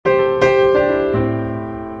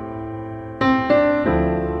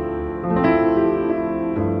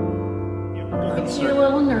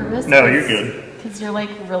No, you're good. Because you're like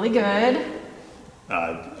really good.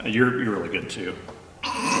 You're really good too.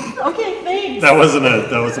 Okay, thanks. That wasn't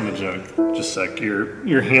a joke. Just a sec.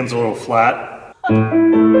 Your hands are a little flat.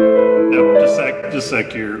 Nope. Just a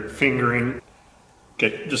sec. You're fingering.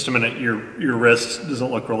 Okay, just a minute. Your wrist doesn't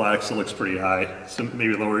look relaxed. It looks pretty high. So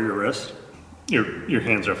maybe lower your wrist. Your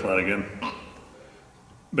hands are flat again.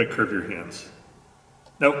 But curve your hands.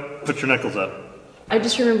 Nope. Put your knuckles up. I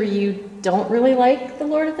just remember you don't really like The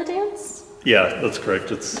Lord of the Dance? Yeah, that's correct.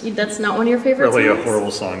 That's not one of your favorite really songs? a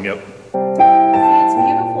horrible song. Yep. It's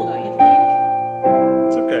beautiful, don't you think?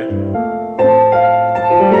 It's okay.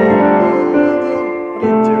 What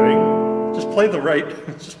are you doing? Just play the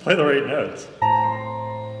right notes.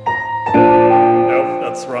 Nope,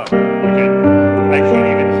 that's wrong. Okay. I can't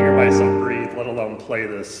even hear myself breathe, let alone play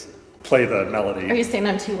the melody. Are you saying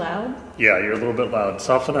I'm too loud? Yeah, you're a little bit loud.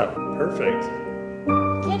 Soften up. Perfect.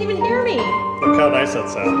 You can't even hear me. Look how nice that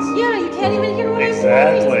sounds. Yeah, you can't even hear what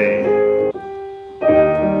Exactly. I'm saying.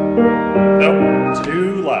 Nope,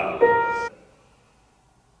 too loud.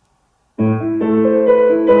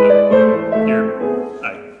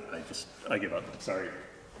 I give up. Sorry.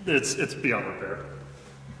 It's beyond repair.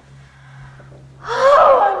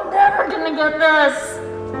 Oh, I'm never gonna get this.